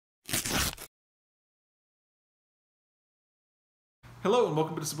Hello and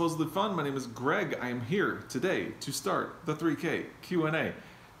welcome to Supposedly Fun. My name is Greg. I am here today to start the 3K Q&A.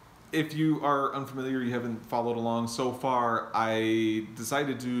 If you are unfamiliar, you haven't followed along so far, I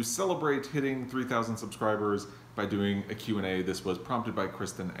decided to celebrate hitting 3,000 subscribers by doing a Q&A. This was prompted by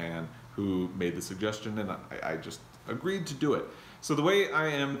Kristin Ann, who made the suggestion, and I just agreed to do it. So the way I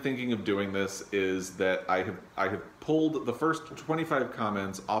am thinking of doing this is that I have pulled the first 25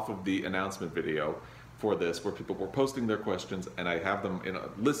 comments off of the announcement video for this, where people were posting their questions, and I have them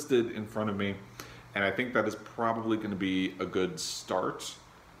listed in front of me, and I think that is probably going to be a good start.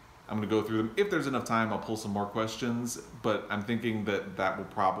 I'm going to go through them. If there's enough time, I'll pull some more questions, but I'm thinking that that will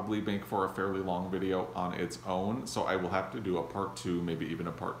probably make for a fairly long video on its own, so I will have to do a part 2, maybe even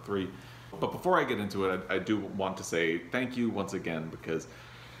a part 3. But before I get into it, I do want to say thank you once again, because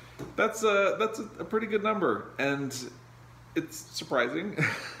that's a pretty good number, and it's surprising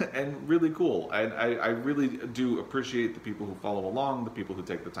and really cool. I really do appreciate the people who follow along, the people who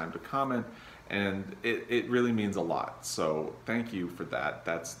take the time to comment, and it really means a lot. So thank you for that.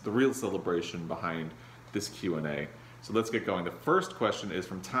 That's the real celebration behind this Q&A. So let's get going. The first question is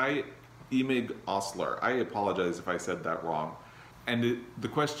from Emig-Osler. I apologize if I said that wrong. And the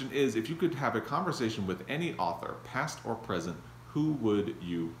question is, if you could have a conversation with any author, past or present, who would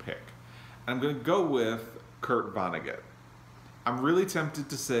you pick? I'm going to go with Kurt Vonnegut. I'm really tempted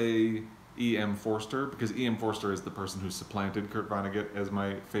to say E.M. Forster, because E.M. Forster is the person who supplanted Kurt Vonnegut as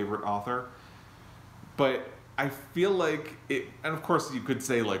my favorite author. But I feel like it, and of course you could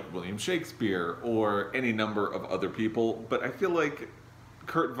say like William Shakespeare or any number of other people, but I feel like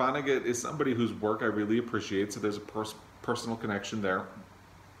Kurt Vonnegut is somebody whose work I really appreciate, so there's a personal connection there.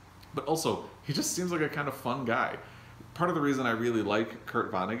 But also, he just seems like a kind of fun guy. Part of the reason I really like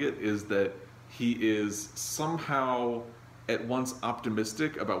Kurt Vonnegut is that he is somehow at once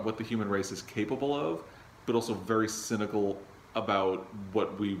optimistic about what the human race is capable of, but also very cynical about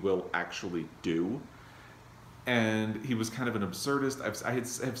what we will actually do. And he was kind of an absurdist. I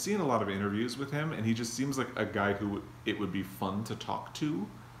have seen a lot of interviews with him, and he just seems like a guy who it would be fun to talk to.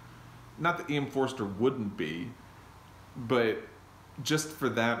 Not that E.M. Forster wouldn't be, but just for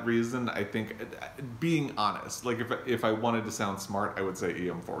that reason, I think, being honest, like if I wanted to sound smart, I would say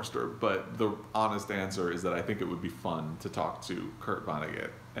E.M. Forster, but the honest answer is that I think it would be fun to talk to Kurt Vonnegut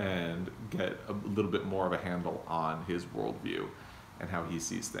and get a little bit more of a handle on his worldview and how he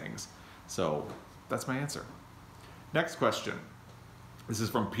sees things. So that's my answer. Next question. This is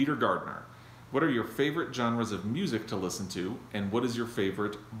from Peter Gardner. What are your favorite genres of music to listen to, and what is your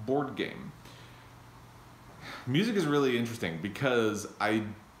favorite board game? Music is really interesting because I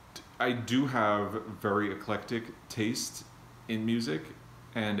do have very eclectic taste in music,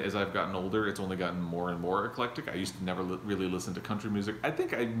 and as I've gotten older, it's only gotten more and more eclectic. I used to never really listen to country music. I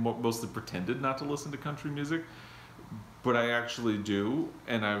think I mostly pretended not to listen to country music, but I actually do,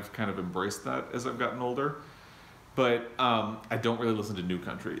 and I've kind of embraced that as I've gotten older. But I don't really listen to new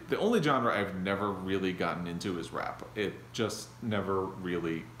country. The only genre I've never really gotten into is rap. It just never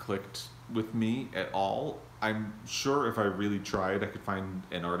really clicked with me at all. I'm sure if I really tried, I could find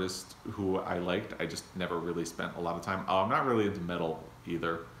an artist who I liked. I just never really spent a lot of time. I'm not really into metal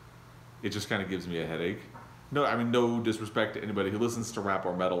either. It just kind of gives me a headache. No, I mean, no disrespect to anybody who listens to rap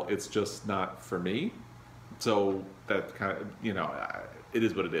or metal. It's just not for me. So that kind of, you know, it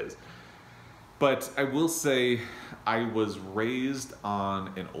is what it is. But I will say I was raised on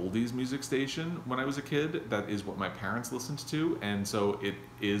an oldies music station when I was a kid. That is what my parents listened to, and so it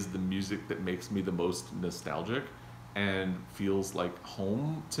is the music that makes me the most nostalgic and feels like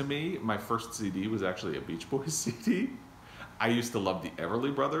home to me. My first CD was actually a Beach Boys CD. I used to love the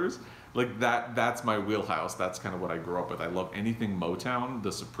Everly Brothers. Like that's my wheelhouse. That's kind of what I grew up with. I love anything Motown,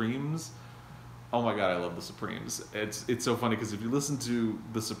 the Supremes. Oh my God, I love the Supremes. It's so funny because if you listen to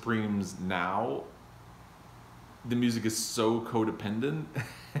the Supremes now, the music is so codependent,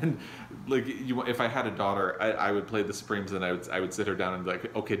 and like if I had a daughter, I would play the Supremes, and I would sit her down and be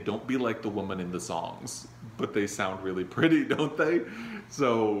like, okay, don't be like the woman in the songs, but they sound really pretty, don't they?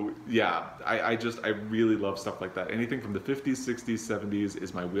 So yeah, I really love stuff like that. Anything from the 50s, 60s, 70s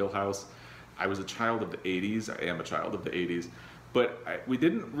is my wheelhouse. I was a child of the 80s. I am a child of the 80s. But we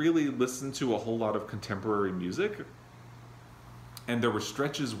didn't really listen to a whole lot of contemporary music, and there were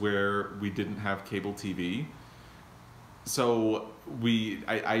stretches where we didn't have cable TV, so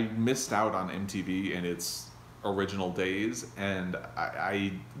I missed out on MTV in its original days, and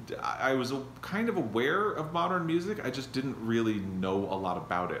I was kind of aware of modern music. I just didn't really know a lot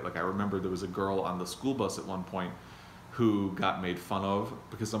about it. Like, I remember there was a girl on the school bus at one point who got made fun of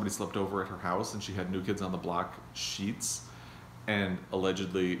because somebody slept over at her house, and she had New Kids on the Block sheets. And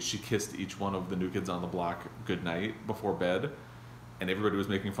allegedly she kissed each one of the New Kids on the Block goodnight before bed. and everybody was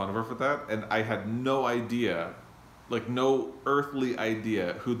making fun of her for that, and I had no idea, like no earthly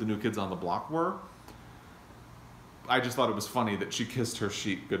idea who the New Kids on the Block were. I just thought it was funny that she kissed her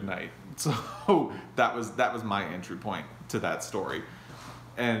sheep goodnight. So that was my entry point to that story.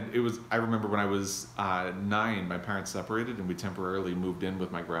 And it was, I remember when I was 9, my parents separated and we temporarily moved in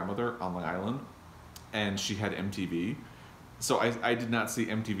with my grandmother on Long Island, and she had MTV. So I did not see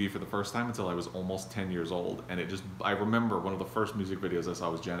MTV for the first time until I was almost 10 years old, and I remember one of the first music videos I saw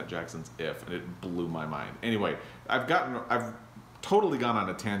was Janet Jackson's If, and it blew my mind. Anyway, I've totally gone on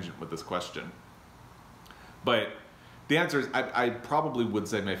a tangent with this question, but the answer is I probably would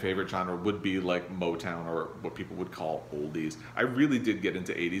say my favorite genre would be like Motown, or what people would call oldies. I really did get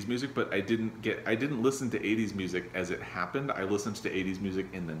into 80s music, but I didn't listen to 80s music as it happened. I listened to 80s music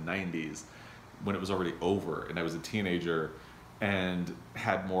in the 90s when it was already over and I was a teenager and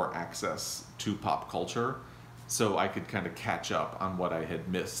had more access to pop culture, so I could kind of catch up on what I had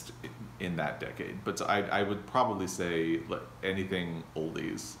missed in that decade. But I would probably say anything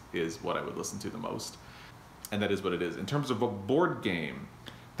oldies is what I would listen to the most. And that is what it is. In terms of a board game,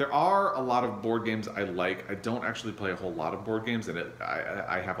 there are a lot of board games I like. I don't actually play a whole lot of board games, and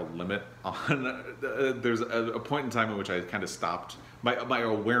I have a limit on. There's a point in time in which I kind of stopped. My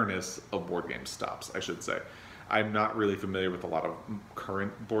awareness of board games stops, I should say. I'm not really familiar with a lot of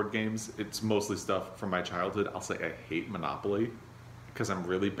current board games. It's mostly stuff from my childhood. I'll say I hate Monopoly because I'm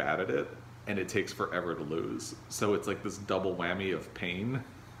really bad at it, and it takes forever to lose. So it's like this double whammy of pain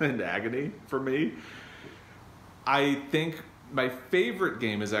and agony for me. I think my favorite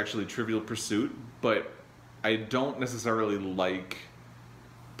game is actually Trivial Pursuit, but I don't necessarily like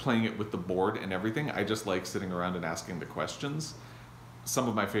playing it with the board and everything. I just like sitting around and asking the questions. Some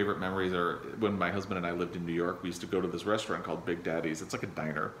of my favorite memories are when my husband and I lived in New York. We used to go to this restaurant called Big Daddy's. It's like a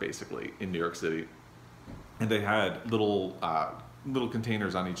diner, basically, in New York City. And they had little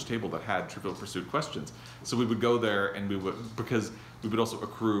containers on each table that had Trivial Pursuit questions. So we would go there, and because we would also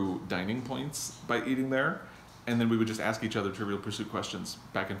accrue dining points by eating there. And then we would just ask each other Trivial Pursuit questions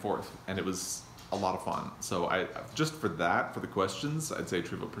back and forth, and it was a lot of fun. So just for that, for the questions, I'd say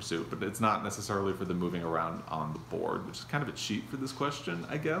Trivial Pursuit, but it's not necessarily for the moving around on the board, which is kind of a cheat for this question,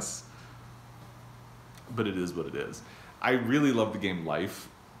 I guess. But it is what it is. I really love the game Life,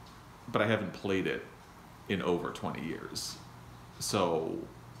 but I haven't played it in over 20 years. So,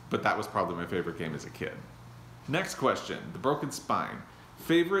 but that was probably my favorite game as a kid. Next question, The Broken Spine.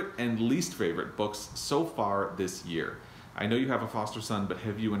 Favorite and least favorite books so far this year? I know you have a foster son, but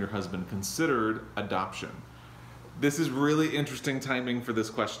have you and your husband considered adoption? This is really interesting timing for this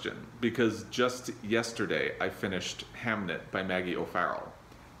question, because just yesterday I finished Hamnet by Maggie O'Farrell,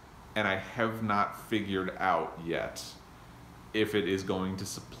 and I have not figured out yet if it is going to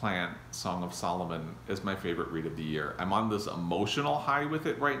supplant Song of Solomon as my favorite read of the year. I'm on this emotional high with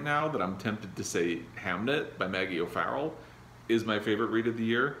it right now that I'm tempted to say Hamnet by Maggie O'Farrell is my favorite read of the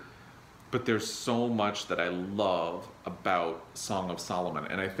year, but there's so much that I love about Song of Solomon,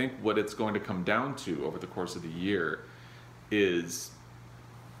 and I think what it's going to come down to over the course of the year is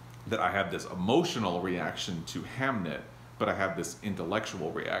that I have this emotional reaction to Hamnet, but I have this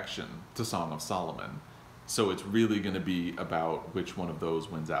intellectual reaction to Song of Solomon. So it's really going to be about which one of those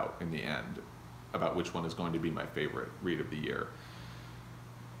wins out in the end, about which one is going to be my favorite read of the year.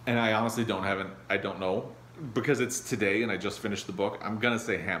 And I honestly I don't know, because it's today and I just finished the book. I'm gonna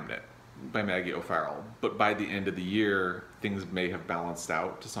say Hamnet by Maggie O'Farrell, but by the end of the year things may have balanced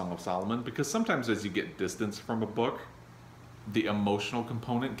out to Song of Solomon, because sometimes as you get distance from a book, the emotional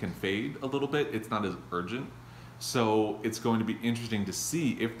component can fade a little bit. It's not as urgent. So it's going to be interesting to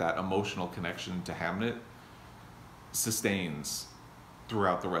see if that emotional connection to Hamnet sustains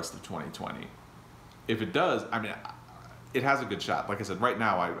throughout the rest of 2020. If it does, I mean, it has a good shot. Like I said, right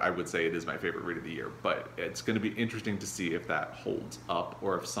now I would say it is my favorite read of the year, but it's going to be interesting to see if that holds up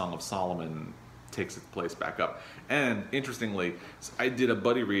or if Song of Solomon takes its place back up. And interestingly, I did a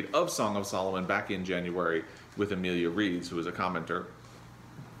buddy read of Song of Solomon back in January with Amelia Reeds, who is a commenter,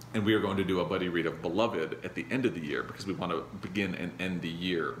 and we are going to do a buddy read of Beloved at the end of the year because we want to begin and end the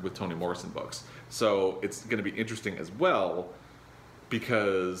year with Toni Morrison books. So it's going to be interesting as well,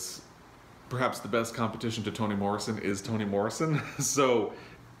 because perhaps the best competition to Toni Morrison is Toni Morrison. So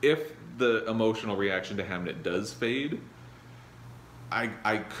if the emotional reaction to Hamnet does fade,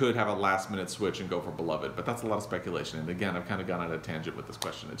 I could have a last minute switch and go for Beloved, but that's a lot of speculation. And again, I've kind of gone on a tangent with this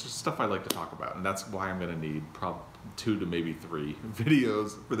question. It's just stuff I like to talk about, and that's why I'm going to need probably 2 to maybe 3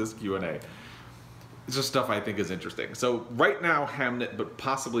 videos for this Q&A. It's just stuff I think is interesting. So right now, Hamnet, but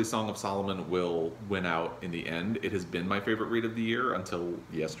possibly Song of Solomon will win out in the end. It has been my favorite read of the year until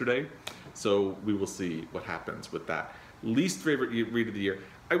yesterday. So we will see what happens with that. Least favorite read of the year.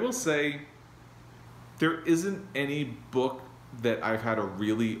 I will say there isn't any book that I've had a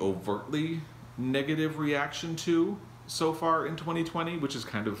really overtly negative reaction to so far in 2020, which is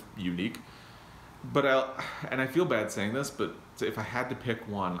kind of unique. But I feel bad saying this, but if I had to pick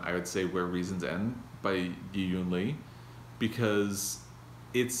one, I would say Where Reasons End by Yi-Yoon Lee, because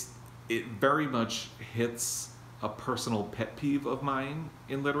it very much hits a personal pet peeve of mine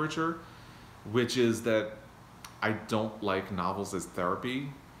in literature, which is that I don't like novels as therapy,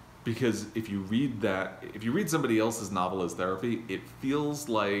 because if you read somebody else's novel as therapy, it feels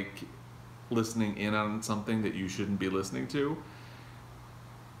like listening in on something that you shouldn't be listening to,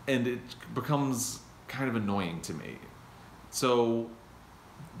 and it becomes kind of annoying to me. So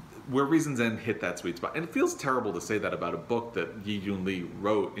Where Reasons End hit that sweet spot, and it feels terrible to say that about a book that Yi-Yoon Lee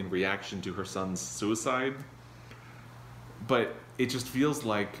wrote in reaction to her son's suicide, but it just feels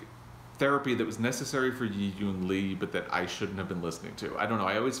like therapy that was necessary for Yi-Yoon Lee, but that I shouldn't have been listening to. I don't know,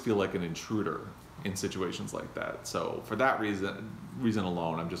 I always feel like an intruder in situations like that. So for that reason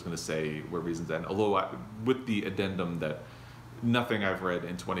alone, I'm just going to say Where Reasons End, although with the addendum that nothing I've read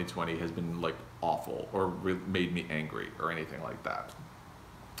in 2020 has been like awful or made me angry or anything like that.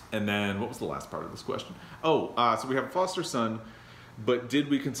 And then what was the last part of this question? So we have a foster son, but did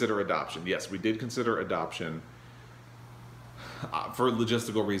we consider adoption? Yes, we did consider adoption. For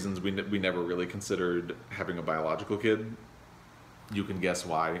logistical reasons, we never really considered having a biological kid. You can guess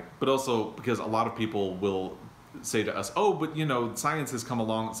why. But also because a lot of people will say to us, oh, but you know, science has come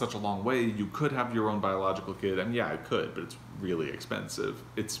along such a long way, you could have your own biological kid. And yeah, I could, but it's really expensive.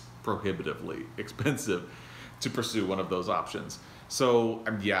 It's prohibitively expensive to pursue one of those options. So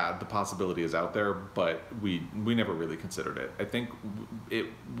yeah, the possibility is out there, but we never really considered it. I think it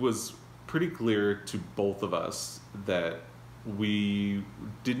was pretty clear to both of us that we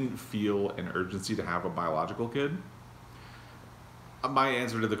didn't feel an urgency to have a biological kid. My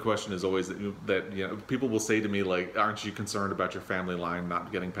answer to the question is always that you know, people will say to me like, aren't you concerned about your family line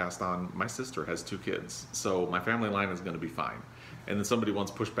not getting passed on? My sister has 2 kids, so my family line is going to be fine. And then somebody once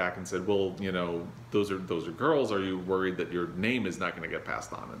pushed back and said, well, you know, those are girls. Are you worried that your name is not going to get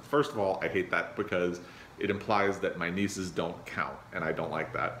passed on? And first of all, I hate that because it implies that my nieces don't count, and I don't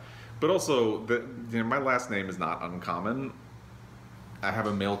like that. But also, my last name is not uncommon. I have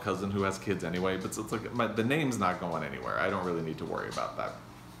a male cousin who has kids anyway, but it's like the name's not going anywhere. I don't really need to worry about that.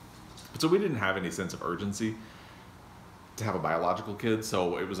 So we didn't have any sense of urgency to have a biological kid,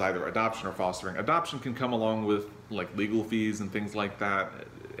 so it was either adoption or fostering. Adoption can come along with like legal fees and things like that,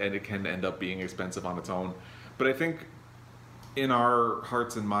 and it can end up being expensive on its own. But I think in our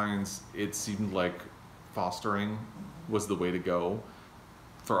hearts and minds, it seemed like fostering was the way to go,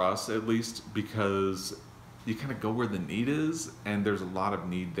 for us at least, because you kind of go where the need is, and there's a lot of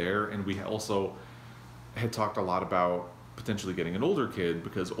need there. And we also had talked a lot about potentially getting an older kid,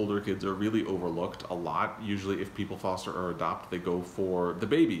 because older kids are really overlooked a lot. Usually if people foster or adopt, they go for the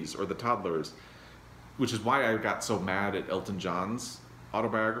babies or the toddlers, which is why I got so mad at Elton John's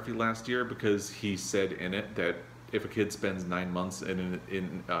autobiography last year, because he said in it that if a kid spends 9 months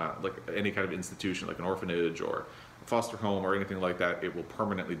in like any kind of institution, like an orphanage or a foster home or anything like that, it will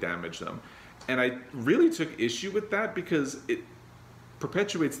permanently damage them. And I really took issue with that, because it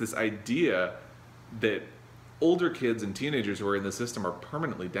perpetuates this idea that older kids and teenagers who are in the system are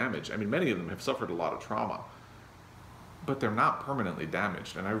permanently damaged. I mean, many of them have suffered a lot of trauma, but they're not permanently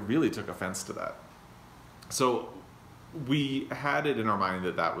damaged, and I really took offense to that. So we had it in our mind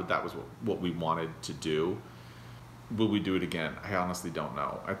that that was what we wanted to do. Will we do it again? I honestly don't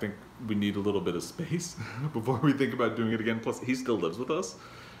know. I think we need a little bit of space before we think about doing it again. Plus, he still lives with us.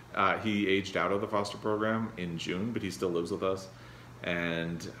 He aged out of the foster program in June, but he still lives with us.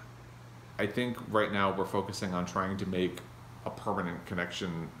 And I think right now we're focusing on trying to make a permanent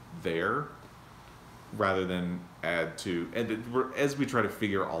connection there, rather than add to, and as we try to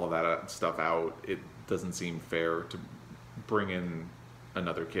figure all of that stuff out, it doesn't seem fair to bring in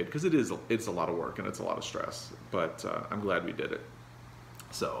another kid, because it's a lot of work and it's a lot of stress, but I'm glad we did it.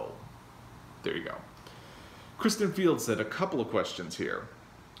 So there you go. Kristin Fields said a couple of questions here.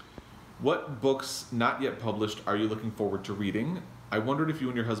 What books not yet published are you looking forward to reading? I wondered if you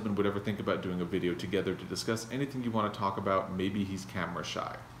and your husband would ever think about doing a video together to discuss anything you want to talk about. Maybe he's camera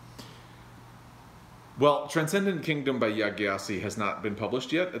shy. Well, Transcendent Kingdom by Emig-Osler has not been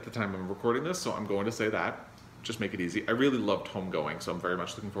published yet at the time I'm recording this, so I'm going to say that. Just make it easy. I really loved Homegoing, so I'm very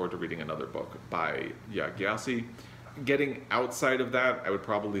much looking forward to reading another book by Emig-Osler. Getting outside of that, I would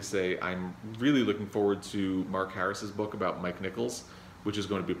probably say I'm really looking forward to Mark Harris's book about Mike Nichols, which is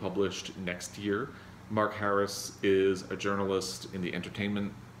going to be published next year. Mark Harris is a journalist in the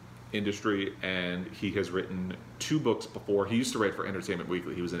entertainment industry, and he has written 2 books before. He used to write for Entertainment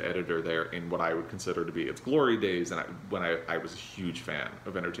Weekly. He was an editor there in what I would consider to be its glory days, and I was a huge fan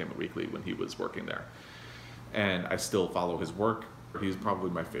of Entertainment Weekly when he was working there. And I still follow his work. He's probably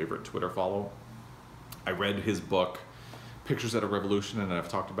my favorite Twitter follow. I read his book, Pictures at a Revolution, and I've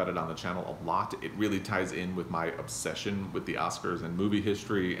talked about it on the channel a lot. It really ties in with my obsession with the Oscars and movie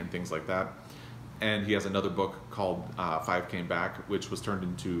history and things like that. And he has another book called Five Came Back, which was turned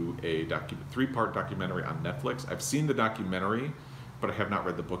into a 3-part documentary on Netflix. I've seen the documentary, but I have not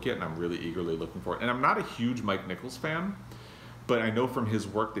read the book yet, and I'm really eagerly looking for it. And I'm not a huge Mike Nichols fan, but I know from his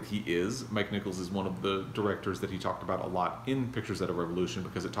work that he is. Mike Nichols is one of the directors that he talked about a lot in Pictures at a Revolution,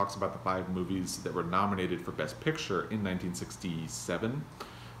 because it talks about the 5 movies that were nominated for Best Picture in 1967.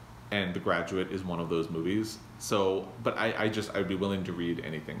 And The Graduate is one of those movies. So, but I'd be willing to read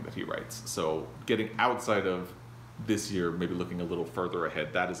anything that he writes. So getting outside of this year, maybe looking a little further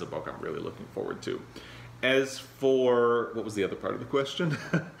ahead, that is a book I'm really looking forward to. As for, what was the other part of the question?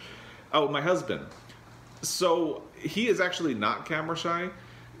 Oh, my husband. So he is actually not camera shy.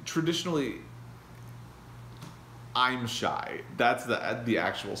 Traditionally, I'm shy. That's the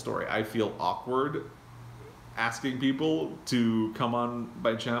actual story. I feel awkward asking people to come on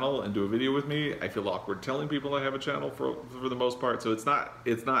my channel and do a video with me. I feel awkward telling people I have a channel for the most part. So it's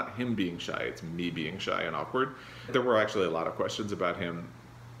not him being shy, it's me being shy and awkward. There were actually a lot of questions about him.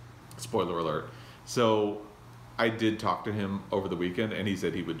 Spoiler alert. So I did talk to him over the weekend, and he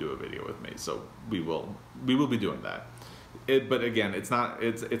said he would do a video with me. So we will be doing that. But again, it's not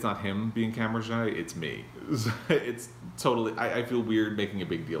him being camera shy, it's me. It's totally, I feel weird making a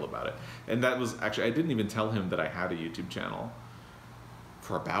big deal about it. And that was actually, I didn't even tell him that I had a YouTube channel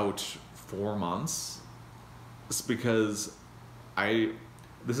for about 4 months. It's because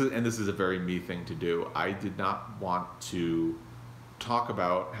this is a very me thing to do. I did not want to talk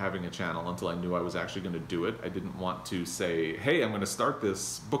about having a channel until I knew I was actually going to do it. I didn't want to say, hey, I'm going to start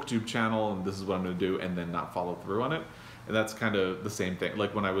this BookTube channel and this is what I'm going to do, and then not follow through on it. And that's kind of the same thing.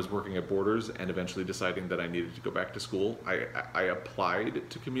 Like when I was working at Borders and eventually deciding that I needed to go back to school, I applied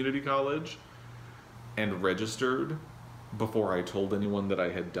to community college and registered before I told anyone that I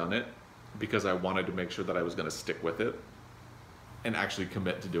had done it, because I wanted to make sure that I was going to stick with it and actually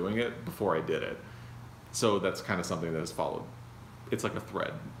commit to doing it before I did it. So that's kind of something that has followed. It's like a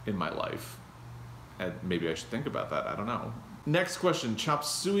thread in my life. And maybe I should think about that. I don't know. Next question,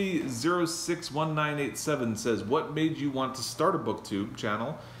 Chopsui061987 says, what made you want to start a BookTube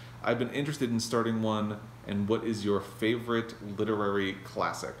channel? I've been interested in starting one, and what is your favorite literary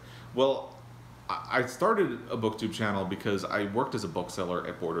classic? Well, I started a BookTube channel because I worked as a bookseller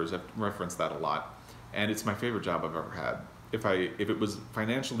at Borders. I've referenced that a lot, and it's my favorite job I've ever had. If it was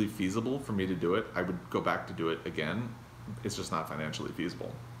financially feasible for me to do it, I would go back to do it again. It's just not financially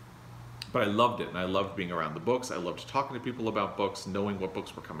feasible. But I loved it, and I loved being around the books. I loved talking to people about books, knowing what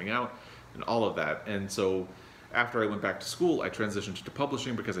books were coming out, and all of that. And so after I went back to school, I transitioned to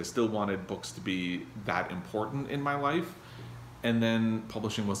publishing because I still wanted books to be that important in my life. And then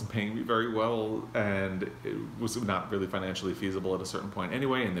publishing wasn't paying me very well, and it was not really financially feasible at a certain point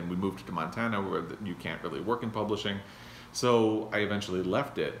anyway. And then we moved to Montana, where you can't really work in publishing. So I eventually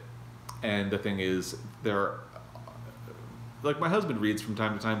left it. And the thing is, like, my husband reads from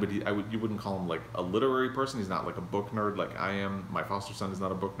time to time, but you wouldn't call him like a literary person. He's not like a book nerd like I am. My foster son is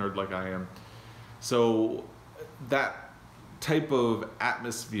not a book nerd like I am. So that type of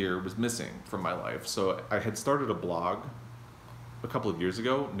atmosphere was missing from my life. So I had started a blog a couple of years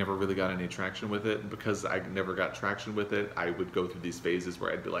ago, never really got any traction with it. Because I never got traction with it, I would go through these phases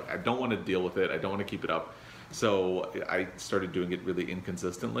where I'd be like, I don't want to deal with it, I don't want to keep it up. So I started doing it really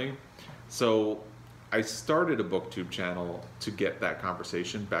inconsistently. So I started a BookTube channel to get that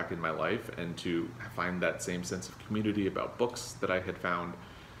conversation back in my life and to find that same sense of community about books that I had found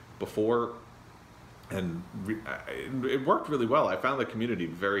before. And it worked really well. I found the community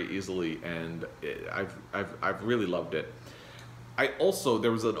very easily, and I've really loved it.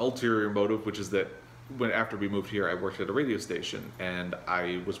 There was an ulterior motive, which is that after we moved here, I worked at a radio station, and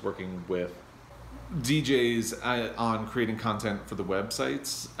I was working with DJs on creating content for the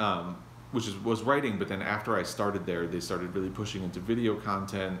websites. Which was writing, but then after I started there, they started really pushing into video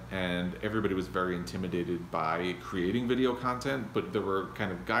content, and everybody was very intimidated by creating video content, but there were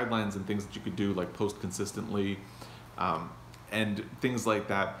kind of guidelines and things that you could do, like post consistently, and things like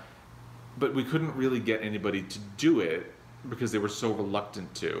that. But we couldn't really get anybody to do it because they were so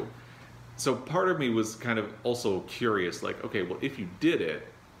reluctant to. So part of me was kind of also curious, like, okay, well, if you did it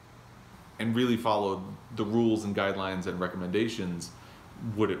and really followed the rules and guidelines and recommendations,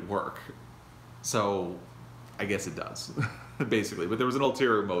 would it work? So I guess it does. basically. But there was an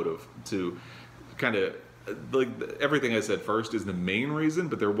ulterior motive to kind of, like, everything I said first is the main reason,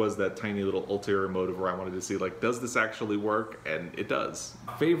 but there was that tiny little ulterior motive where I wanted to see, like, does this actually work? And it does.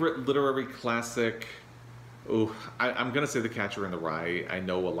 Favorite literary classic? Oh, I'm gonna say The Catcher in the Rye. I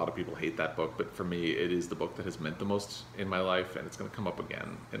know a lot of people hate that book, but for me, it is the book that has meant the most in my life, and it's gonna come up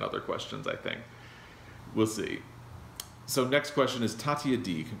again in other questions, I think. We'll see. So next question is Tatia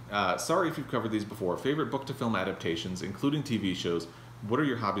D. Sorry if you've covered these before. Favorite book to film adaptations, including TV shows. What are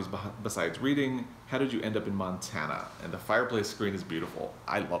your hobbies besides reading? How did you end up in Montana? And the fireplace screen is beautiful.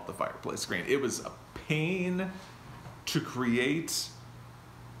 I love the fireplace screen. It was a pain to create,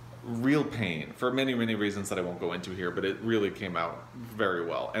 real pain, for many, many reasons that I won't go into here, but it really came out very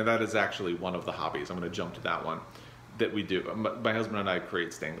well. And that is actually one of the hobbies. I'm going to jump to that one that we do. My husband and I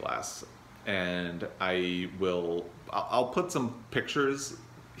create stained glass, and I'll put some pictures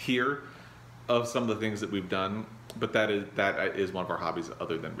here of some of the things that we've done. But that is one of our hobbies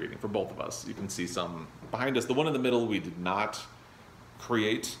other than reading for both of us. You can see some behind us. The one in the middle we did not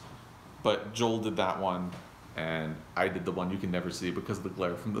create, but Joel did that one, and I did the one you can never see because of the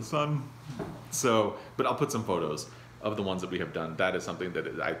glare from the sun. So, but I'll put some photos of the ones that we have done. That is something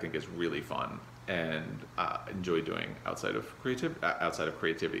that I think is really fun and enjoy doing outside of creativity,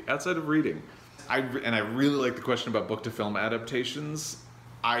 outside of reading. I really like the question about book to film adaptations.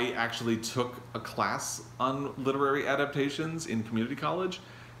 I actually took a class on literary adaptations in community college,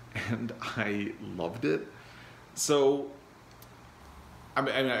 and I loved it. So, I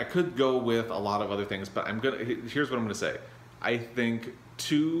mean, I could go with a lot of other things, but here's what I'm gonna say. I think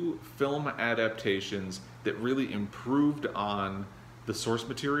 2 film adaptations that really improved on the source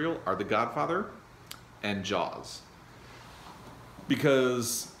material are The Godfather and Jaws.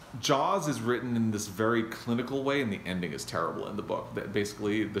 Because Jaws is written in this very clinical way, and the ending is terrible in the book. That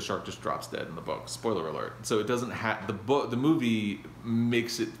basically the shark just drops dead in the book. Spoiler alert. So it doesn't have the movie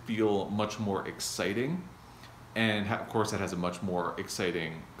makes it feel much more exciting, and of course it has a much more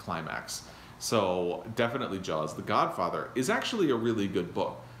exciting climax. So definitely Jaws. The Godfather is actually a really good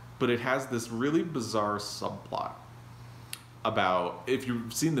book, but it has this really bizarre subplot about, if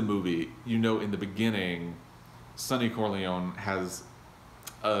you've seen the movie, you know in the beginning, Sonny Corleone has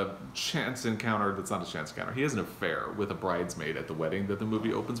a chance encounter that's not a chance encounter. He has an affair with a bridesmaid at the wedding that the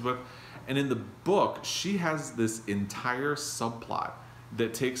movie opens with. And in the book, she has this entire subplot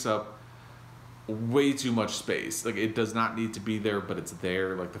that takes up way too much space. Like, it does not need to be there, but it's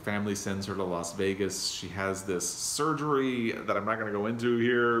there. Like, the family sends her to Las Vegas. She has this surgery that I'm not going to go into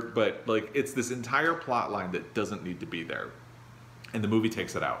here, but like, it's this entire plot line that doesn't need to be there. And the movie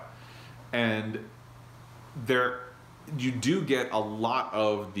takes it out. And you do get a lot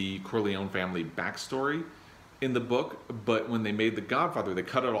of the Corleone family backstory in the book, but when they made The Godfather, they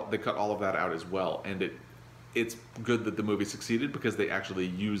cut all of that out as well. And it's good that the movie succeeded, because they actually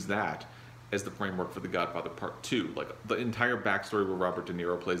use that as the framework for The Godfather Part 2. Like, the entire backstory where Robert De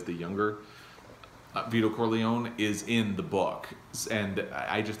Niro plays the younger Vito Corleone is in the book. And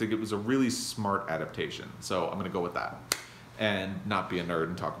I just think it was a really smart adaptation. So I'm going to go with that and not be a nerd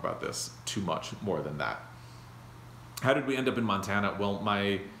and talk about this too much more than that. How did we end up in Montana? Well,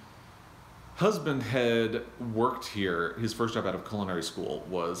 my husband had worked here. His first job out of culinary school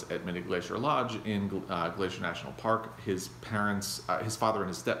was at Emig-Osler Lodge in Glacier National Park. His parents, his father and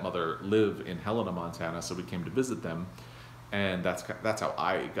his stepmother, live in Helena, Montana, so we came to visit them. And that's how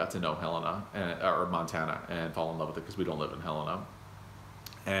I got to know Helena, or Montana, and fall in love with it, because we don't live in Helena.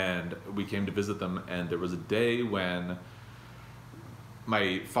 And we came to visit them, and there was a day when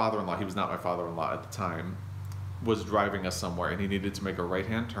my father-in-law, he was not my father-in-law at the time, was driving us somewhere, and he needed to make a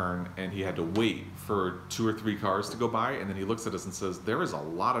right-hand turn, and he had to wait for 2 or 3 cars to go by, and then he looks at us and says, "There is a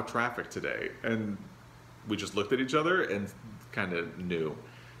lot of traffic today." And we just looked at each other and kind of knew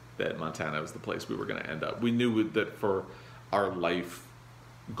that Montana was the place we were going to end up. We knew that for our life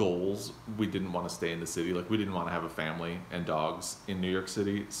goals, we didn't want to stay in the city. Like, we didn't want to have a family and dogs in New York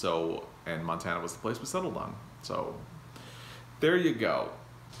City, and Montana was the place we settled on. So there you go.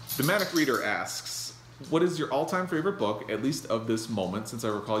 The Manic Reader asks, what is your all-time favorite book, at least of this moment, since I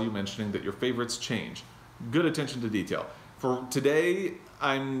recall you mentioning that your favorites change? Good attention to detail. For today,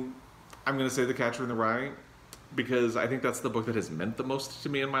 I'm going to say The Catcher in the Rye, because I think that's the book that has meant the most to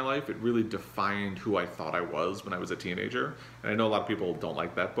me in my life. It really defined who I thought I was when I was a teenager. And I know a lot of people don't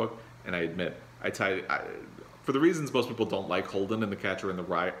like that book, and I admit, for the reasons most people don't like Holden and The Catcher in the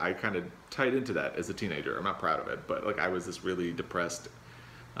Rye, I kind of tied into that as a teenager. I'm not proud of it, but like, I was this really depressed,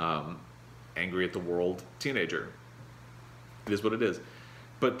 angry at the world teenager. It is what it is.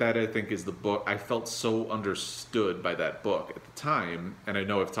 But that, I think, is the book. I felt so understood by that book at the time, and I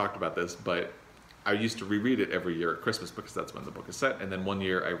know I've talked about this, but I used to reread it every year at Christmas because that's when the book is set. And then one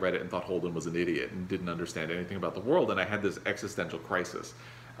year I read it and thought Holden was an idiot and didn't understand anything about the world. And I had this existential crisis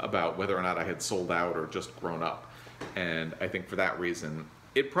about whether or not I had sold out or just grown up. And I think for that reason,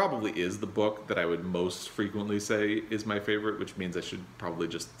 it probably is the book that I would most frequently say is my favorite, which means I should probably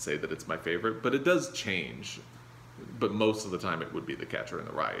just say that it's my favorite. But it does change. But most of the time it would be The Catcher in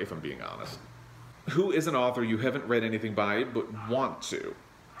the Rye, if I'm being honest. Who is an author you haven't read anything by but want to?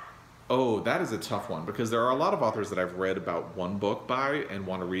 Oh, that is a tough one, because there are a lot of authors that I've read about one book by and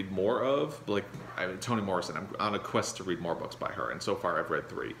want to read more of. Like Toni Morrison, I'm on a quest to read more books by her, and so far I've read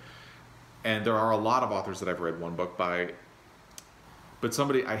 3. And there are a lot of authors that I've read one book by, but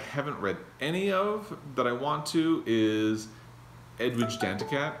somebody I haven't read any of that I want to is Edwidge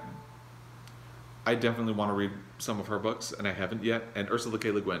Danticat. I definitely want to read some of her books, and I haven't yet. And Ursula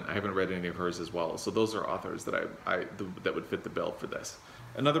K. Le Guin, I haven't read any of hers as well. So those are authors that that would fit the bill for this.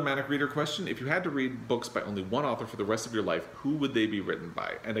 Another Manic Reader question: if you had to read books by only one author for the rest of your life, who would they be written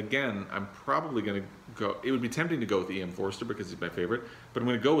by? And again, I'm probably going to go, it would be tempting to go with E.M. Forster because he's my favorite, but I'm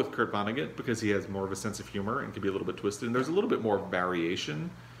going to go with Kurt Vonnegut because he has more of a sense of humor and can be a little bit twisted. And there's a little bit more variation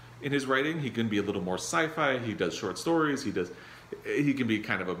in his writing. He can be a little more sci-fi, he does short stories, he can be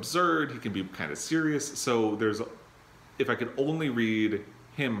kind of absurd, he can be kind of serious. So if I could only read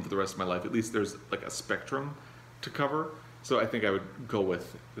him for the rest of my life, at least there's like a spectrum to cover. So I think I would go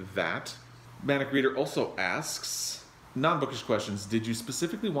with that. Manic Reader also asks, non-bookish questions, did you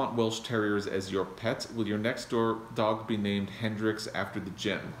specifically want Welsh Terriers as your pet? Will your next door dog be named Hendrix after the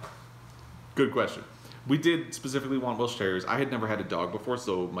gin? Good question. We did specifically want Welsh Terriers. I had never had a dog before,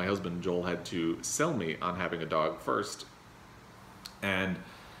 so my husband Joel had to sell me on having a dog first. And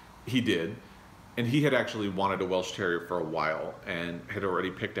he did. And he had actually wanted a Welsh Terrier for a while and had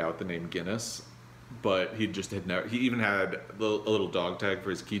already picked out the name Guinness. But he just had never, he even had a little dog tag for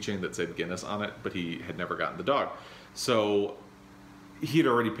his keychain that said Guinness on it, but he had never gotten the dog. So he had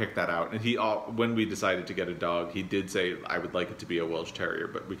already picked that out. And when we decided to get a dog, he did say, I would like it to be a Welsh Terrier,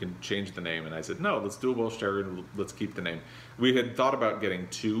 but we can change the name. And I said, no, let's do a Welsh Terrier and let's keep the name. We had thought about getting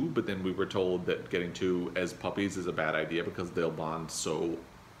 2, but then we were told that getting 2 as puppies is a bad idea because they'll bond so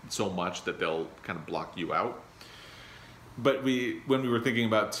much that they'll kind of block you out. But when we were thinking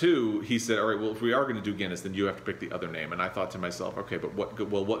about 2, he said, all right, well, if we are going to do Guinness, then you have to pick the other name. And I thought to myself, okay, but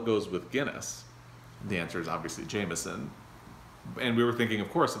what goes with Guinness? The answer is obviously Jameson. And we were thinking, of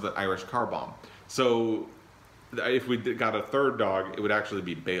course, of the Irish car bomb. So if we got a 3rd dog, it would actually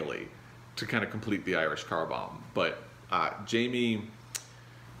be Bailey to kind of complete the Irish car bomb. But Jamie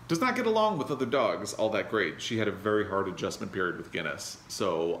does not get along with other dogs all that great. She had a very hard adjustment period with Guinness.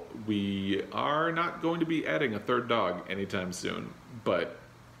 So we are not going to be adding a 3rd dog anytime soon, but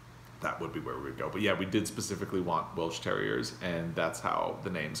that would be where we would go. But yeah, we did specifically want Welsh Terriers, and that's how the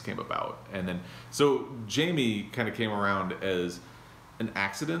names came about. And then, so Jamie kind of came around as an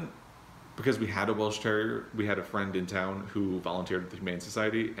accident because we had a Welsh Terrier. We had a friend in town who volunteered at the Humane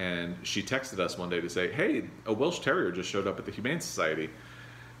Society, and she texted us one day to say, hey, a Welsh Terrier just showed up at the Humane Society.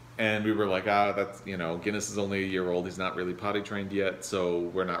 And we were like, that's, Guinness is only a year old. He's not really potty trained yet, so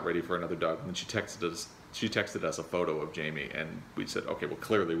we're not ready for another dog. And then she texted us a photo of Jamie, and we said, okay, well,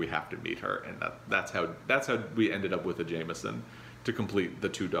 clearly we have to meet her. And that's how we ended up with a Jameson to complete the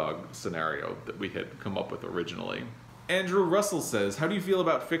 2-dog scenario that we had come up with originally. Andrew Russell says, how do you feel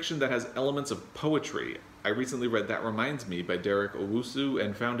about fiction that has elements of poetry? I recently read That Reminds Me by Derek Owusu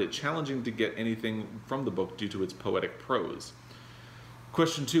and found it challenging to get anything from the book due to its poetic prose.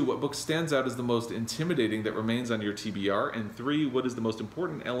 Question 2, what book stands out as the most intimidating that remains on your TBR? And 3, what is the most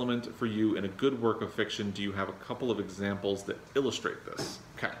important element for you in a good work of fiction? Do you have a couple of examples that illustrate this?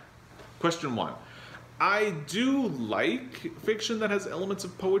 Okay. Question 1. I do like fiction that has elements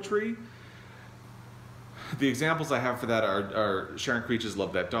of poetry. The examples I have for that are Sharon Creech's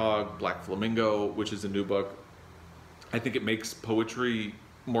Love That Dog, Black Flamingo, which is a new book. I think it makes poetry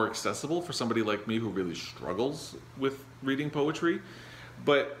more accessible for somebody like me who really struggles with reading poetry.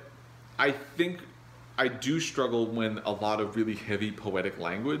 But I think I do struggle when a lot of really heavy poetic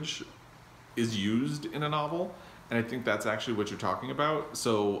language is used in a novel, and I think that's actually what you're talking about.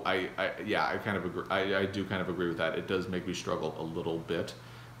 So I kind of agree. I do kind of agree with that. It does make me struggle a little bit.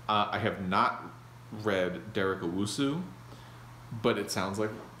 I have not read Derek Owusu, but it sounds like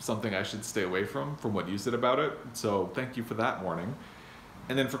something I should stay away from what you said about it. So thank you for that warning.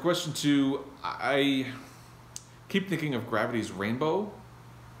 And then for question 2, I keep thinking of Gravity's Rainbow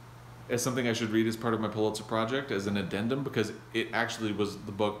as something I should read as part of my Pulitzer project, as an addendum, because it actually was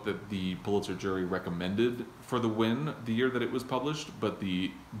the book that the Pulitzer jury recommended for the win the year that it was published, but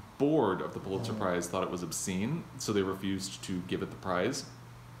the board of the Pulitzer Prize thought it was obscene, so they refused to give it the prize.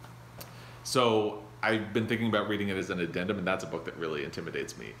 So I've been thinking about reading it as an addendum, and that's a book that really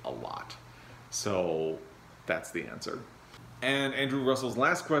intimidates me a lot. So that's the answer. And Andrew Russell's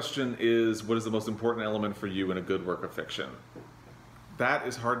last question is, what is the most important element for you in a good work of fiction? That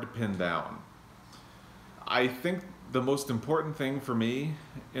is hard to pin down. I think the most important thing for me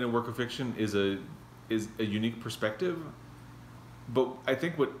in a work of fiction is a unique perspective. But I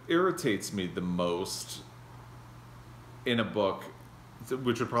think what irritates me the most in a book,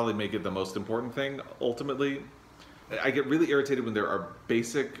 which would probably make it the most important thing ultimately, I get really irritated when there are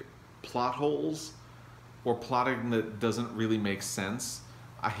basic plot holes or plotting that doesn't really make sense.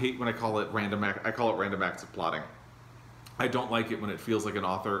 I hate when I call it random acts of plotting. I don't like it when it feels like an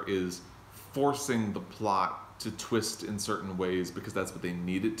author is forcing the plot to twist in certain ways because that's what they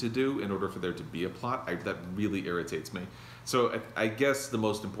need it to do in order for there to be a plot. That really irritates me. So I guess the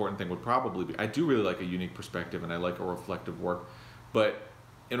most important thing would probably be, I do really like a unique perspective and I like a reflective work, but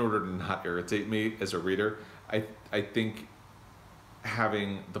in order to not irritate me as a reader, I think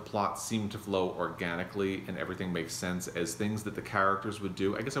having the plot seem to flow organically and everything makes sense as things that the characters would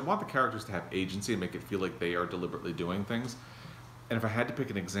do. I guess I want the characters to have agency and make it feel like they are deliberately doing things. And if I had to pick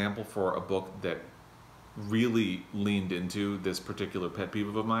an example for a book that really leaned into this particular pet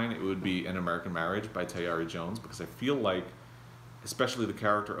peeve of mine, it would be An American Marriage by Tayari Jones, because I feel like, especially the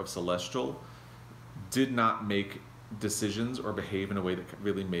character of Celestial, did not make decisions or behave in a way that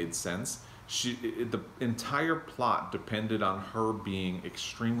really made sense. The entire plot depended on her being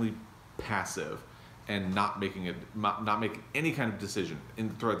extremely passive and not making any kind of decision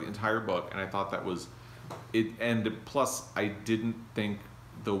throughout the entire book, and I thought that was it. And plus, I didn't think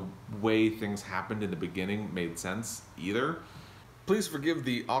the way things happened in the beginning made sense either. Please forgive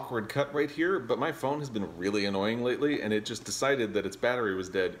the awkward cut right here, but my phone has been really annoying lately, and it just decided that its battery was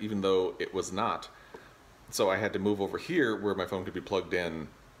dead even though it was not. So I had to move over here where my phone could be plugged in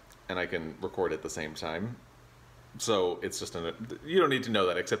and I can record at the same time. So it's just you don't need to know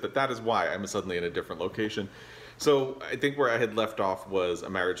that, except that is why I'm suddenly in a different location. So I think where I had left off was A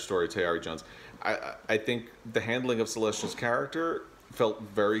Marriage Story, Tayari Jones. I think the handling of Celestial's character felt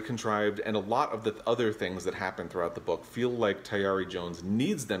very contrived, and a lot of the other things that happen throughout the book feel like Tayari Jones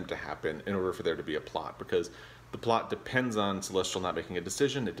needs them to happen in order for there to be a plot, because the plot depends on Celestial not making a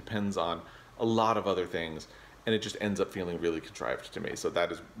decision, it depends on a lot of other things, and it just ends up feeling really contrived to me. So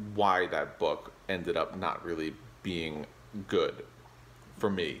that is why that book ended up not really being good for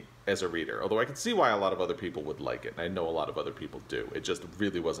me as a reader. Although I can see why a lot of other people would like it, and I know a lot of other people do. It just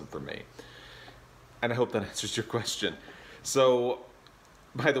really wasn't for me. And I hope that answers your question. So,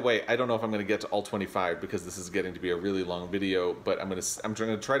 by the way, I don't know if I'm going to get to all 25 because this is getting to be a really long video, but I'm going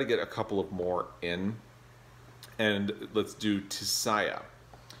to try to get a couple of more in. And let's do Tisaya.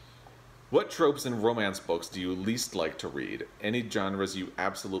 What tropes in romance books do you least like to read? Any genres you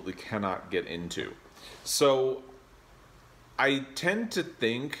absolutely cannot get into? So, I tend to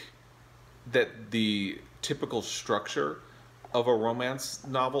think that the typical structure of a romance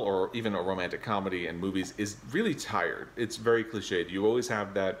novel, or even a romantic comedy and movies, is really tired. It's very cliched. You always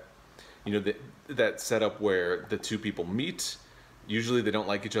have that, that setup where the two people meet. Usually they don't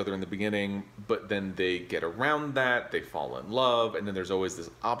like each other in the beginning, but then they get around that, they fall in love, and then there's always this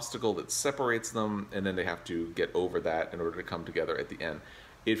obstacle that separates them, and then they have to get over that in order to come together at the end.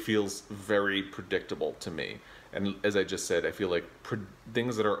 It feels very predictable to me. And as I just said, I feel like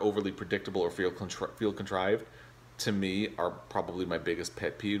things that are overly predictable or feel contrived, to me, are probably my biggest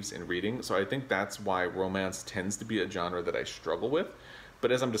pet peeves in reading. So I think that's why romance tends to be a genre that I struggle with.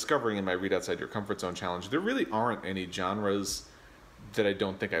 But as I'm discovering in my Read Outside Your Comfort Zone challenge, there really aren't any genres that I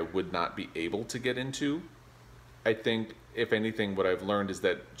don't think I would not be able to get into. I think, if anything, what I've learned is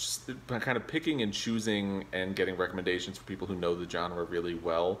that just kind of picking and choosing and getting recommendations for people who know the genre really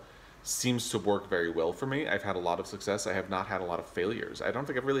well seems to work very well for me. I've had a lot of success. I have not had a lot of failures. I don't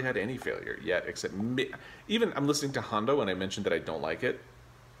think I've really had any failure yet, except even I'm listening to Hondo and I mentioned that I don't like it.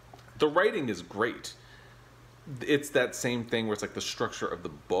 The writing is great. It's that same thing where it's like the structure of the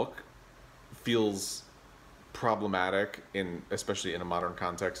book feels problematic, especially in a modern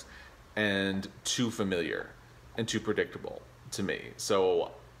context, and too familiar and too predictable to me.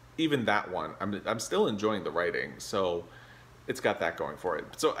 So even that one, I'm still enjoying the writing, so it's got that going for it.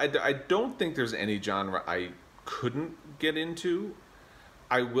 So I don't think there's any genre I couldn't get into.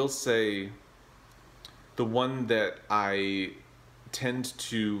 I will say the one that I tend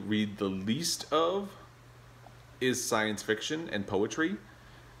to read the least of is science fiction and poetry,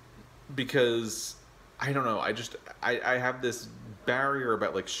 because I don't know, I have this barrier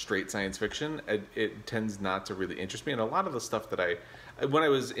about like straight science fiction. It tends not to really interest me, and a lot of the stuff that when I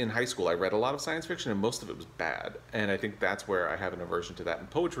was in high school, I read a lot of science fiction, and most of it was bad, and I think that's where I have an aversion to that. And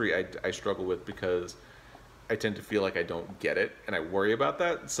poetry, I struggle with because I tend to feel like I don't get it, and I worry about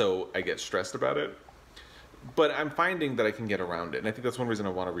that, so I get stressed about it. But I'm finding that I can get around it, and I think that's one reason I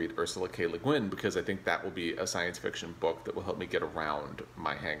want to read Ursula K. Le Guin, because I think that will be a science fiction book that will help me get around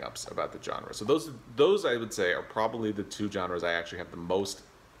my hang-ups about the genre. So those I would say are probably the two genres I actually have the most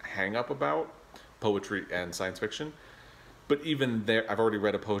hang-up about, poetry and science fiction. But even there, I've already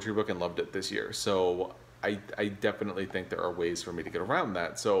read a poetry book and loved it this year, so I definitely think there are ways for me to get around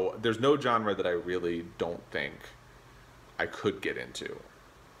that. So there's no genre that I really don't think I could get into.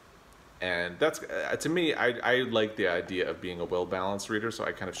 And that's, to me, I like the idea of being a well-balanced reader, so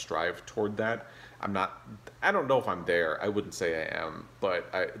I kind of strive toward that. I don't know if I'm there. I wouldn't say I am,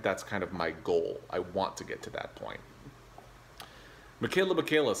 but that's kind of my goal. I want to get to that point.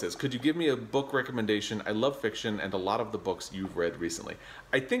 Michaela says, could you give me a book recommendation? I love fiction and a lot of the books you've read recently.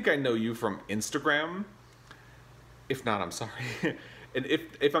 I think I know you from Instagram. If not, I'm sorry. And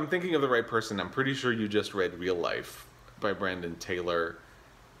if I'm thinking of the right person, I'm pretty sure you just read Real Life by Brandon Taylor,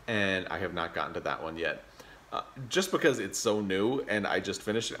 and I have not gotten to that one yet. Just because it's so new and I just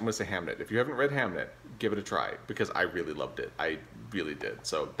finished it, I'm going to say Hamnet. If you haven't read Hamnet, give it a try, because I really loved it. I really did.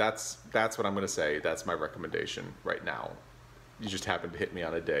 So that's what I'm going to say. That's my recommendation right now. You just happened to hit me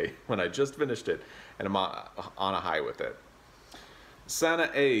on a day when I just finished it, and I'm on a high with it.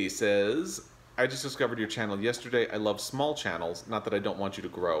 Sana A says, I just discovered your channel yesterday. I love small channels. Not that I don't want you to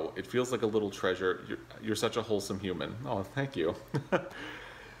grow. It feels like a little treasure. You're such a wholesome human. Oh, thank you.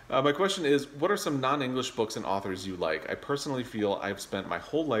 My question is, what are some non-English books and authors you like? I personally feel I've spent my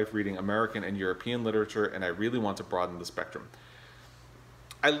whole life reading American and European literature, and I really want to broaden the spectrum.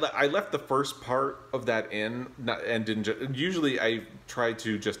 I left the first part of that in, and didn't. Usually, I try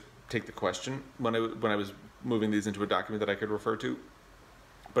to just take the question when I was moving these into a document that I could refer to.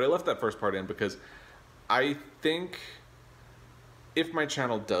 But I left that first part in because I think if my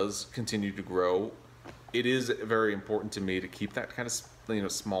channel does continue to grow, it is very important to me to keep that kind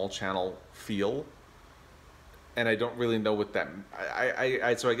of small channel feel. And I don't really know what that.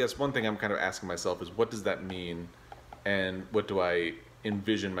 So I guess one thing I'm kind of asking myself is, what does that mean, and what do I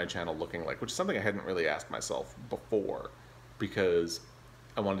envision my channel looking like? Which is something I hadn't really asked myself before, because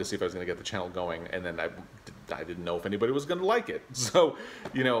I wanted to see if I was going to get the channel going, and then I didn't know if anybody was going to like it. So,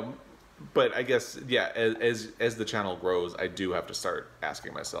 but I guess, yeah, as the channel grows, I do have to start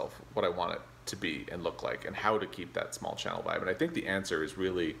asking myself what I want it to be and look like, and how to keep that small channel vibe. And I think the answer is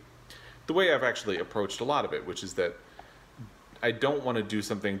really the way I've actually approached a lot of it, which is that I don't want to do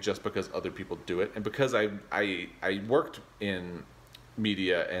something just because other people do it. And because I worked in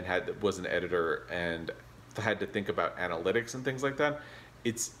media and was an editor and had to think about analytics and things like that,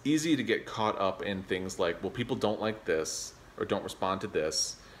 it's easy to get caught up in things like, well, people don't like this or don't respond to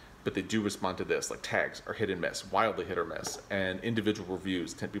this, but they do respond to this. Like tags are hit and miss, wildly hit or miss, and individual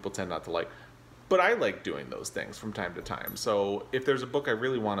reviews people tend not to like. But I like doing those things from time to time. So if there's a book I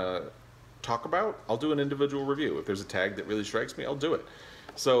really want to talk about, I'll do an individual review. If there's a tag that really strikes me, I'll do it.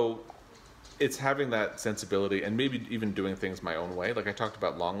 So it's having that sensibility, and maybe even doing things my own way. Like I talked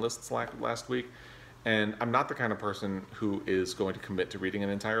about long lists last week, and I'm not the kind of person who is going to commit to reading an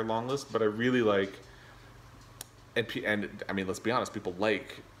entire long list, but I really like, and I mean, let's be honest, people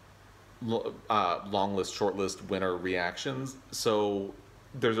like long list, short list, winner reactions. So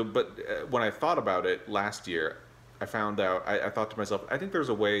but when I thought about it last year, I found out, I thought to myself, I think there's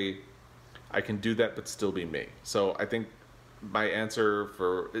a way I can do that but still be me. So I think my answer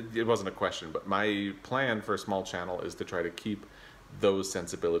it wasn't a question, but my plan for a small channel is to try to keep those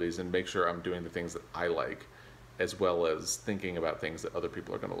sensibilities and make sure I'm doing the things that I like, as well as thinking about things that other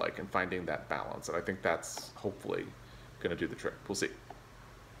people are going to like, and finding that balance. And I think that's hopefully going to do the trick. We'll see.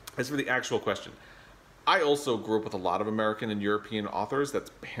 As for the actual question, I also grew up with a lot of American and European authors.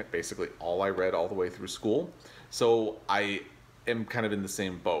 That's basically all I read all the way through school. So I am kind of in the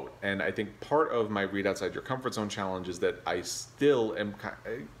same boat. And I think part of my read outside your comfort zone challenge is that I still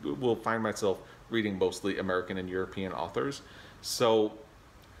will find myself reading mostly American and European authors. So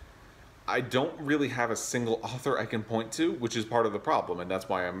I don't really have a single author I can point to, which is part of the problem. And that's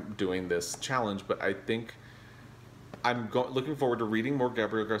why I'm doing this challenge. But I think I'm looking forward to reading more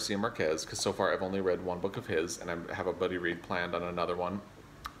Gabriel Garcia Marquez, because so far I've only read one book of his, and I have a buddy read planned on another one.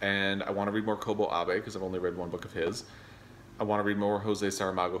 And I want to read more Kobo Abe, because I've only read one book of his. I want to read more Jose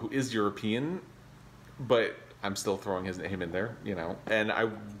Saramago, who is European, but I'm still throwing him in there, And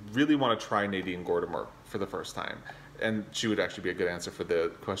I really want to try Nadine Gordimer for the first time. and she would actually be a good answer for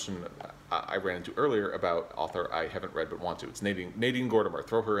the question I ran into earlier about author I haven't read but want to. It's Nadine Gordimer.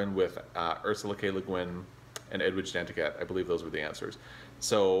 Throw her in with Ursula K. Le Guin and Edwidge Danticat. I believe those were the answers.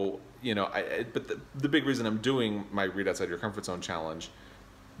 So, you know, but the big reason I'm doing my Read Outside Your Comfort Zone challenge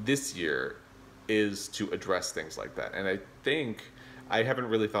this year is to address things like that. And I think I haven't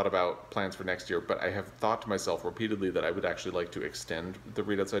really thought about plans for next year, but I have thought to myself repeatedly that I would actually like to extend the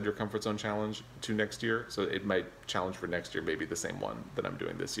Read Outside Your Comfort Zone challenge to next year. So it might challenge for next year, maybe the same one that I'm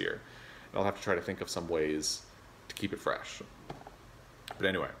doing this year. And I'll have to try to think of some ways to keep it fresh. But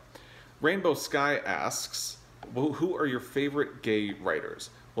anyway, Rainbow Sky asks, well, who are your favorite gay writers?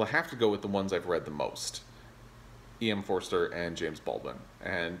 Well, I have to go with the ones I've read the most. E.M. Forster and James Baldwin.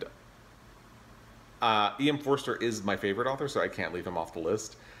 And E.M. Forster is my favorite author, so I can't leave him off the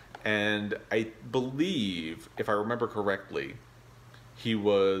list. And I believe, if I remember correctly, he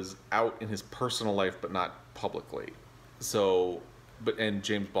was out in his personal life, but not publicly. So, and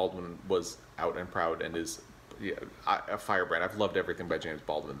James Baldwin was out and proud and is a firebrand. I've loved everything by James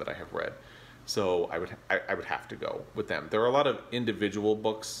Baldwin that I have read. So I would have to go with them. There are a lot of individual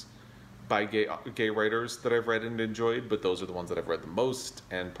books by gay writers that I've read and enjoyed, but those are the ones that I've read the most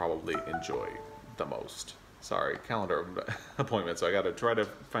and probably enjoy the most. Sorry, calendar appointment, so I got to try to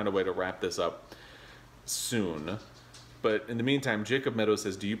find a way to wrap this up soon. But in the meantime, Jacob Meadows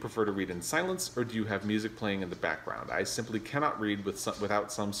says, do you prefer to read in silence or do you have music playing in the background? I simply cannot read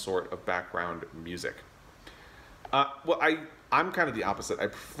without some sort of background music. Well, I'm kind of the opposite. I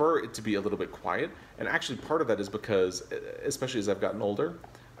prefer it to be a little bit quiet, and actually part of that is because, especially as I've gotten older,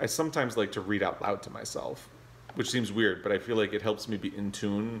 I sometimes like to read out loud to myself, which seems weird, but I feel like it helps me be in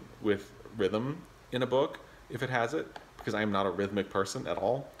tune with rhythm in a book, if it has it, because I am not a rhythmic person at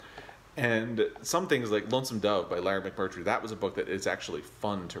all. And some things like Lonesome Dove by Larry McMurtry, that was a book that is actually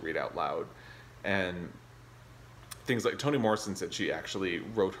fun to read out loud. And things like Toni Morrison said she actually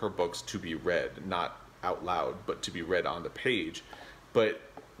wrote her books to be read, not out loud, but to be read on the page. But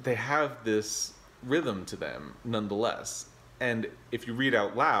they have this rhythm to them nonetheless. And if you read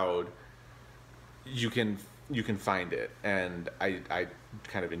out loud, you can find it. And I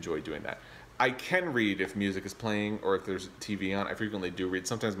kind of enjoy doing that. I can read if music is playing or if there's TV on. I frequently do read.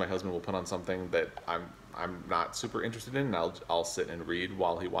 Sometimes my husband will put on something that I'm not super interested in, and I'll sit and read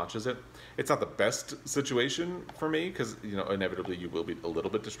while he watches it. It's not the best situation for me because, you know, inevitably you will be a little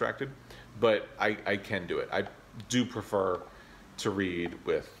bit distracted, but I can do it. I do prefer to read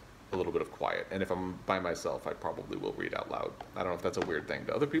with a little bit of quiet, and if I'm by myself, I probably will read out loud. I don't know if that's a weird thing.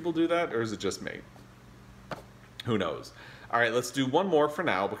 Do other people do that, or is it just me? Who knows? All right, let's do one more for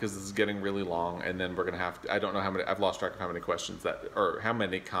now because this is getting really long, and then we're gonna have to, I don't know how many, I've lost track of how many questions or how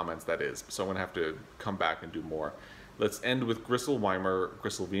many comments that is, so I'm gonna have to come back and do more. Let's end with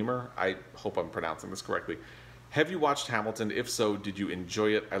Grisselweimer. I hope I'm pronouncing this correctly. Have you watched Hamilton? If so, did you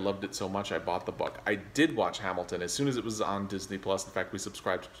enjoy it? I loved it so much I bought the book. I did watch Hamilton as soon as it was on Disney Plus. In fact, we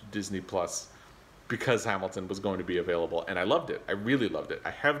subscribed to Disney Plus because Hamilton was going to be available, and I loved it. I really loved it.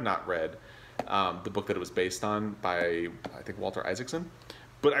 I have not read the book that it was based on by, I think, Walter Isaacson,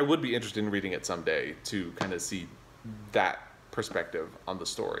 but I would be interested in reading it someday to kind of see that perspective on the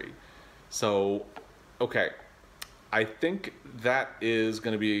story. So, okay, I think that is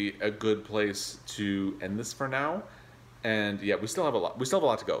going to be a good place to end this for now. And yeah, we still have a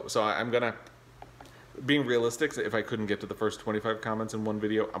lot to go. So I'm gonna, being realistic, if I couldn't get to the first 25 comments in one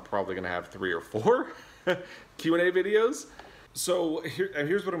video, I'm probably gonna have 3 or 4 Q&A videos. So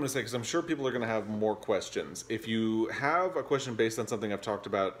here's what I'm going to say, because I'm sure people are going to have more questions. If you have a question based on something I've talked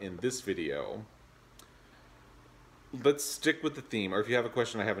about in this video, let's stick with the theme. Or if you have a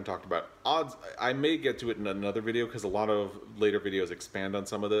question I haven't talked about, I may get to it in another video, because a lot of later videos expand on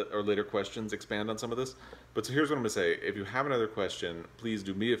some of the, or later questions expand on some of this. But so here's what I'm going to say. If you have another question, please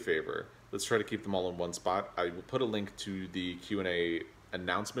do me a favor. Let's try to keep them all in one spot. I will put a link to the Q&A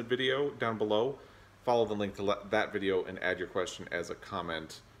announcement video down below. Follow the link to that video and add your question as a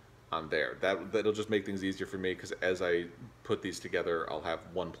comment on there. That'll just make things easier for me, because as I put these together, I'll have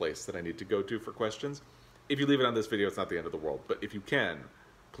one place that I need to go to for questions. If you leave it on this video, it's not the end of the world, but if you can,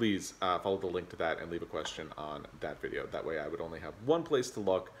 please follow the link to that and leave a question on that video. That way I would only have one place to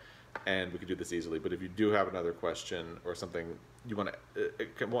look, and we could do this easily. But if you do have another question or something you want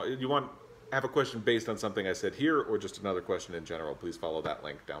to, have a question based on something I said here, or just another question in general, please follow that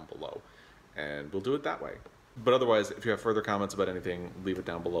link down below, and we'll do it that way. But otherwise, if you have further comments about anything, leave it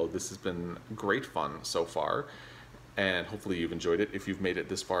down below. This has been great fun so far, and hopefully you've enjoyed it. If you've made it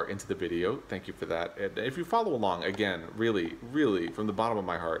this far into the video, thank you for that. And if you follow along, again, really, really, from the bottom of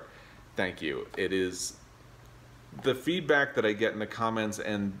my heart, thank you. It is the feedback that I get in the comments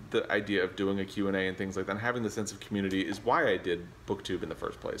and the idea of doing a Q&A and things like that, and having the sense of community is why I did BookTube in the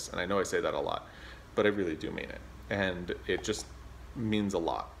first place. And I know I say that a lot, but I really do mean it. And it just means a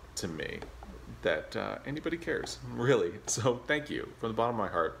lot to me that anybody cares, really. So thank you from the bottom of my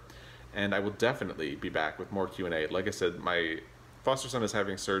heart. And I will definitely be back with more Q&A. Like I said, my foster son is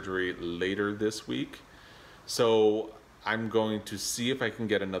having surgery later this week. So I'm going to see if I can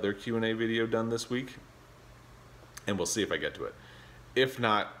get another Q&A video done this week. And we'll see if I get to it. If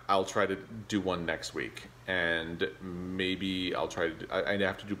not, I'll try to do one next week. And maybe I'll try to I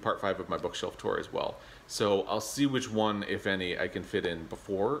have to do part 5 of my bookshelf tour as well. So I'll see which one, if any, I can fit in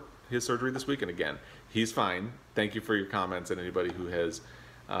before his surgery this week. And again, he's fine. Thank you for your comments and anybody who has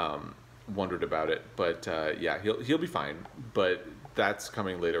wondered about it. But yeah, he'll be fine. But that's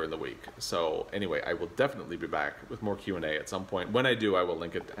coming later in the week. So anyway, I will definitely be back with more Q&A at some point. When I do, I will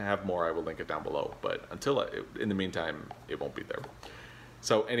link it. Have more, I will link it down below. But until in the meantime, it won't be there.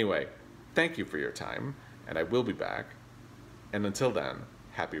 So anyway, thank you for your time, and I will be back. And until then,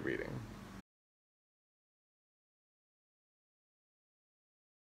 happy reading.